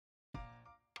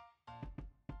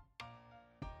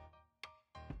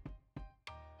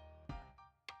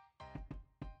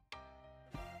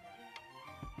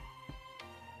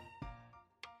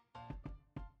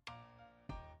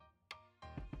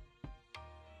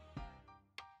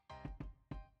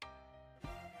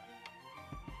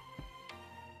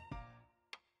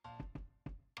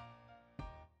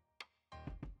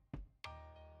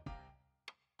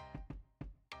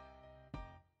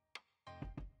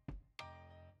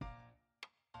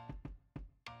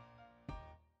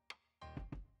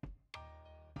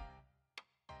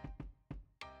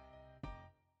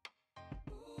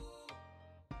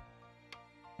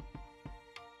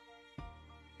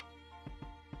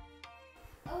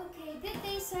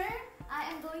sir.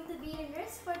 I am going to be your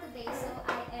nurse for today, so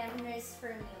I am Nurse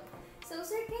Fermil. So,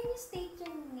 sir, can you state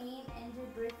your name and your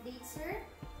birth date, sir?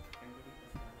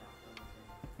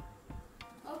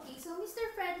 Okay, so Mr.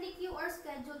 Frederick, you are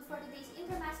scheduled for today's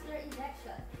intramuscular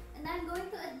injection, and I'm going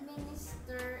to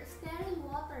administer sterile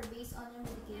water based on your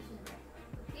medication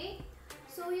record, okay?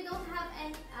 So you don't have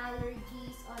any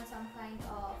allergies on some kind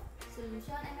of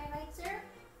solution, am I right, sir?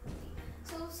 Okay.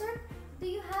 So, sir, do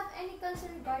you have any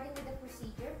concern regarding with the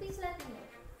procedure? Please let me know.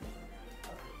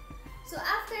 Okay. So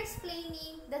after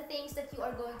explaining the things that you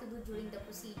are going to do during the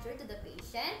procedure to the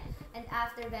patient, and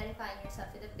after verifying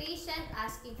yourself with the patient,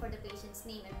 asking for the patient's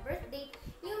name and birth date,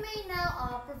 you may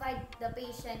now provide the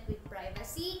patient with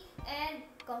privacy and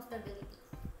comfortability.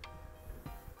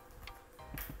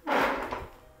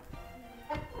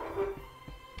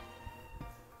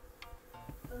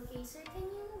 Okay, sir, can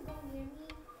you go near me?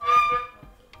 Okay,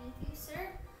 thank you, sir.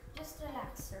 Just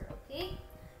relax, sir, okay?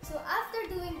 So after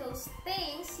doing those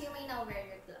things, you may now wear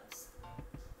your gloves.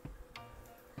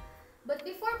 But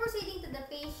before proceeding to the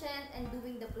patient and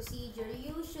doing the procedure,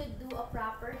 you should do a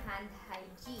proper hand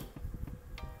hygiene.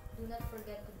 Do not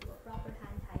forget to do a proper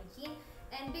hand hygiene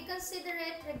and be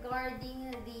considerate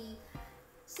regarding the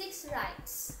 6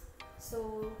 rights.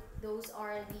 So those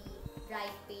are the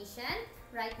right patient,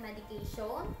 right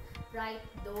medication, right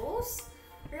dose,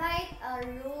 right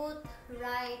route,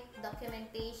 right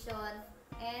documentation,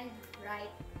 and right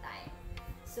time.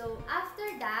 So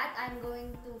after that, I'm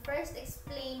going to first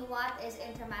explain what is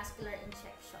intramuscular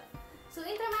injection. So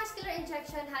intramuscular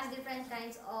injection has different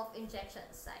kinds of injection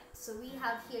sites. So we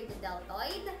have here the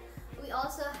deltoid. We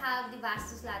also have the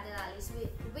vastus lateralis,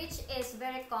 which is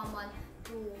very common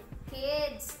to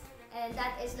kids, and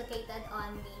that is located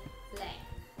on the leg.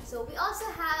 So we also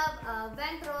have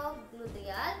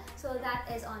ventrogluteal, so that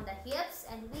is on the hips,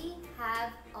 and we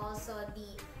have also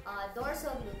the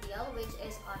dorsogluteal, which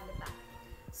is on the back.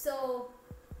 So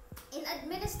in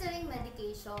administering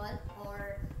medication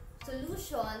or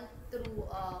solution through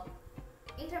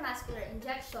intramuscular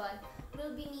injection,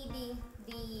 we'll be needing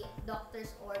the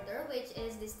doctor's order, which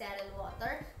is the sterile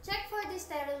water. Check for the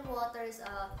sterile water's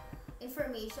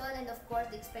information and of course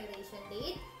the expiration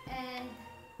date, and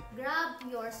grab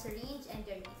your syringe and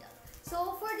your needle.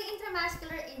 So for the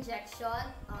intramuscular injection,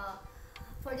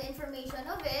 for the information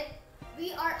of it,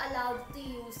 we are allowed to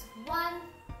use 1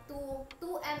 to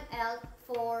 2 ml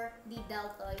for the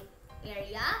deltoid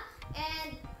area,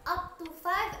 and up to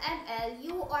 5 ml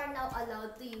you are now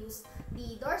allowed to use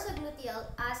the dorsogluteal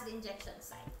as the injection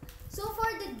site. So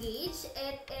for the gauge,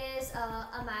 it is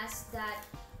a mask that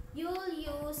you'll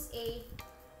use a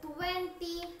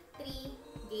 23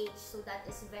 gauge, so that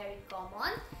is very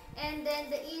common, and then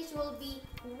the age will be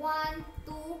 1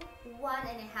 to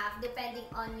 1.5 depending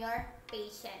on your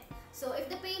patient. So if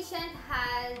the patient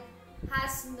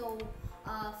has no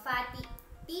fatty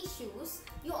tissues,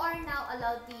 you are now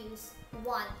allowed to use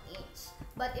 1 inch.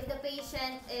 But if the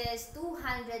patient is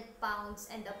 200 pounds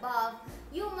and above,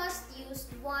 you must use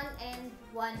 1.5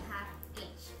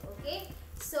 inch. Okay,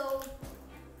 so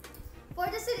for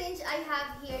the syringe, I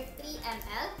have here 3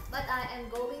 ml, but I am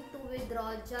going to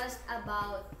withdraw just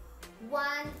about 1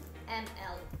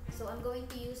 ml. So I'm going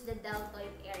to use the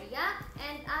deltoid area,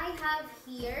 and I have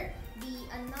here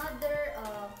another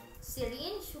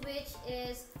syringe, which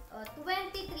is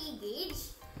 23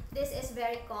 gauge. This is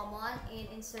very common in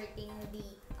inserting the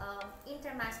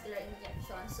intramuscular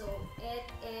injection. So it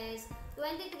is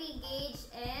 23 gauge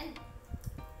and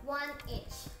 1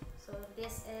 inch. So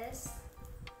this is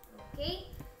okay.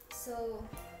 So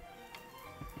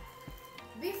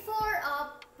before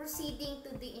proceeding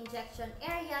to the injection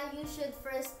area, you should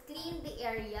first clean the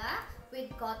area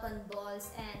with cotton balls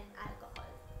and alcohol.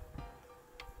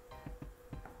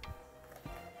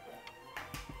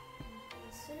 Okay,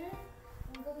 sir,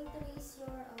 I'm going to raise your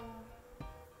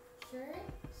shirt.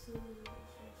 So raise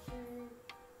your shirt.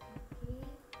 Okay.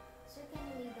 Sir, can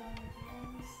you lay down your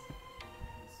hands?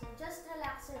 Okay, so just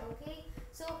relax, sir, okay?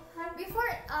 So before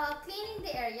cleaning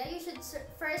the area, you should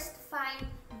first find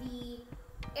the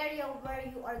area where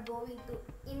you are going to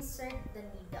insert the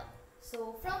needle.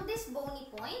 So from this bony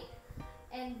point,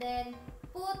 and then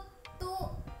put 2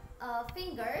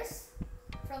 fingers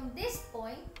from this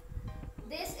point.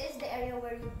 This is the area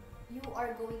where you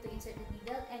are going to insert the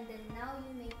needle, and then now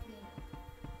you may clean it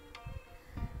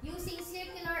using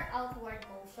circular outward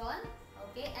motion.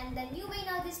 Okay, and then you may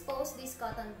now dispose these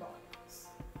cotton balls.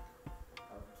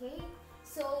 Okay,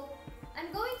 so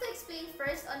I'm going to explain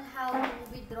first on how to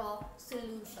withdraw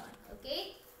solution.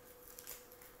 Okay,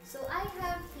 so I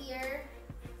have here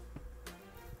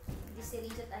the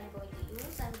syringe that I'm going to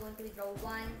use. I'm going to withdraw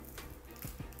 1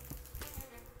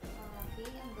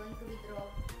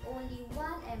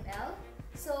 ml.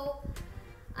 So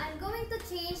I'm going to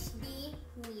change the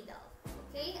needle.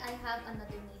 Okay, I have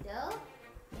another needle.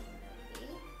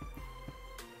 Okay,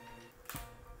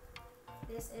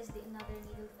 this is the another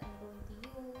needle that I'm going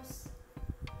to use.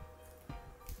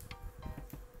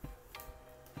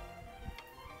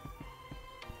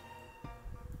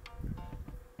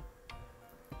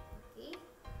 Okay,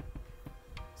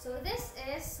 so this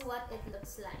is what it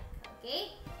looks like.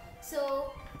 Okay,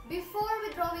 so before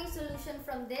withdrawing solution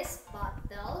from this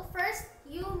bottle, first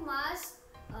you must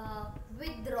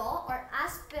withdraw or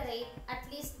aspirate at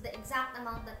least the exact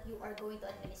amount that you are going to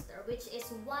administer, which is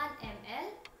 1 ml.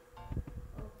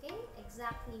 Okay,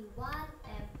 exactly 1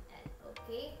 ml.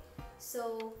 Okay,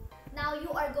 so now you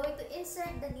are going to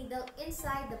insert the needle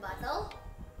inside the bottle,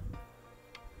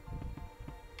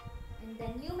 and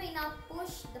then you may now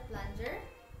push the plunger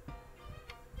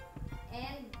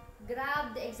and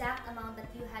grab the exact amount that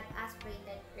you had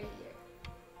aspirated earlier,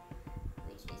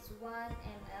 which is 1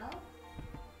 ml.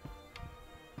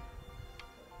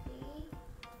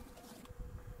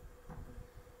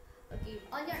 Okay,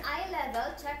 on your eye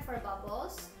level, check for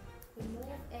bubbles.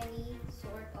 Remove any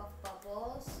sort of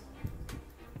bubbles.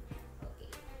 Okay,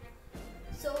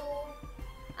 so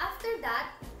after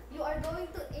that, you are going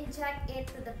to inject it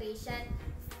to the patient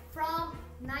from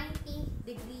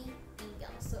 90-degree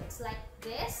angle. So it's like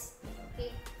this.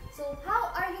 Okay, so how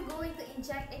are you going to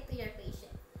inject it to your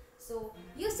patient? So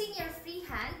using your free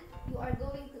hand, you are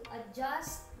going to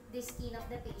adjust the skin of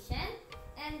the patient,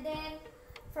 and then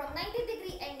from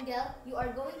 90-degree angle, you are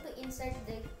going to insert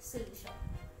the solution.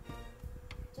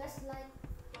 Just like.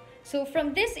 So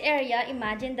from this area,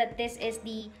 imagine that this is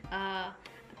the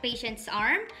patient's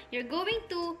arm. You're going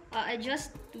to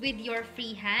adjust with your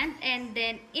free hand and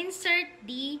then insert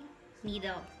the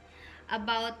needle.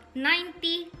 About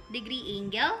 90-degree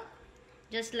angle,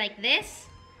 just like this.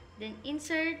 Then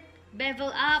insert,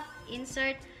 bevel up,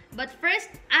 insert. But first,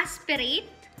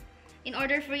 aspirate in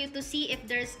order for you to see if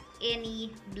there's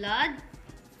any blood.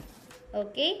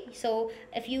 Okay, so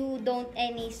if you don't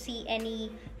see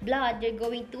any blood, you're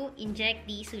going to inject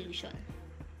the solution.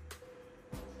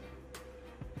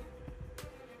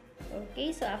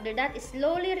 Okay, so after that,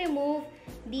 slowly remove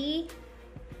the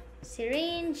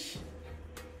syringe.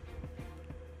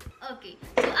 Okay,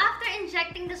 so after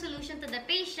injecting the solution to the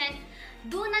patient,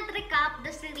 do not recap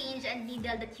the syringe and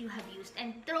needle that you have used,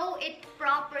 and throw it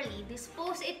properly,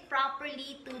 dispose it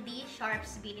properly to the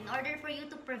Sharps bin in order for you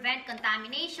to prevent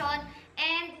contamination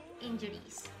and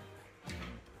injuries.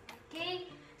 Okay,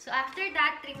 so after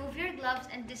that, remove your gloves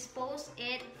and dispose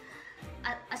it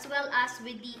as well as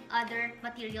with the other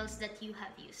materials that you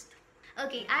have used.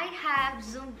 Okay, I have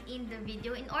zoomed in the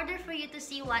video in order for you to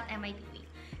see what am I doing.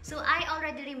 So I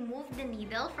already removed the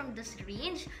needle from the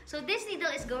syringe. So this needle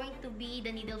is going to be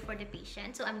the needle for the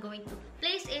patient. So I'm going to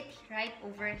place it right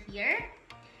over here.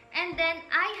 And then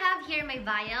I have here my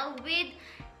vial with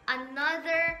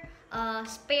another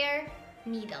spare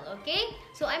needle, okay?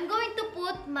 So I'm going to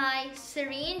put my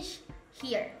syringe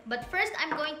here. But first,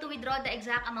 I'm going to withdraw the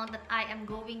exact amount that I am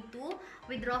going to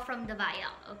withdraw from the vial,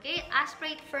 okay?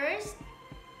 Aspirate first.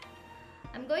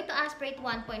 I'm going to aspirate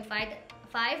 1.5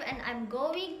 and I'm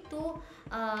going to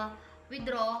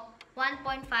withdraw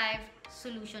 1.5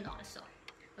 solution also.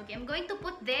 Okay, I'm going to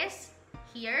put this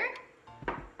here.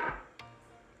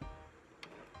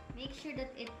 Make sure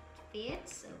that it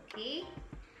fits, okay?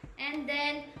 And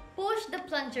then push the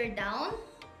plunger down.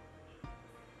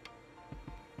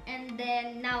 And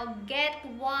then now get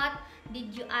what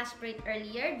did you aspirate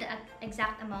earlier, the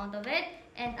exact amount of it.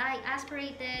 And I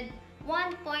aspirated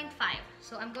 1.5.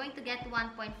 So I'm going to get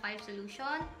 1.5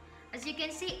 solution. As you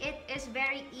can see, it is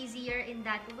very easier in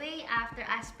that way after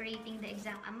aspirating the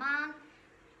exact amount.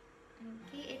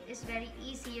 Okay, it is very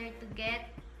easier to get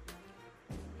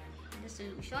the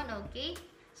solution, okay?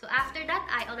 So after that,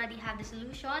 I already have the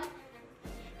solution.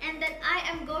 And then I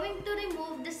am going to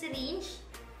remove the syringe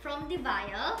from the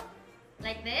vial,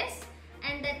 like this.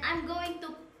 And then I'm going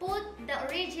to put the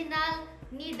original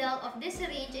needle of this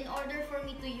syringe in order for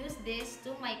me to use this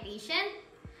to my patient.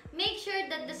 Make sure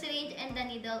that the syringe and the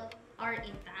needle are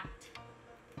intact.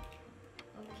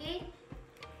 Okay?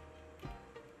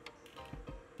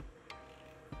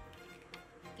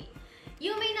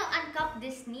 You may now uncup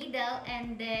this needle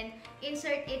and then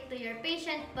insert it to your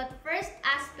patient, but first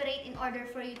aspirate in order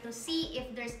for you to see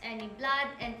if there's any blood,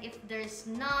 and if there's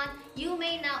none, you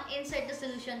may now insert the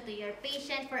solution to your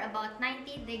patient for about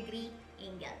 90-degree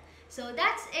angle. So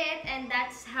that's it, and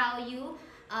that's how you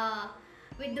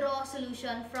withdraw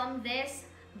solution from this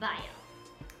vial.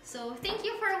 So thank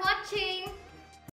you for watching.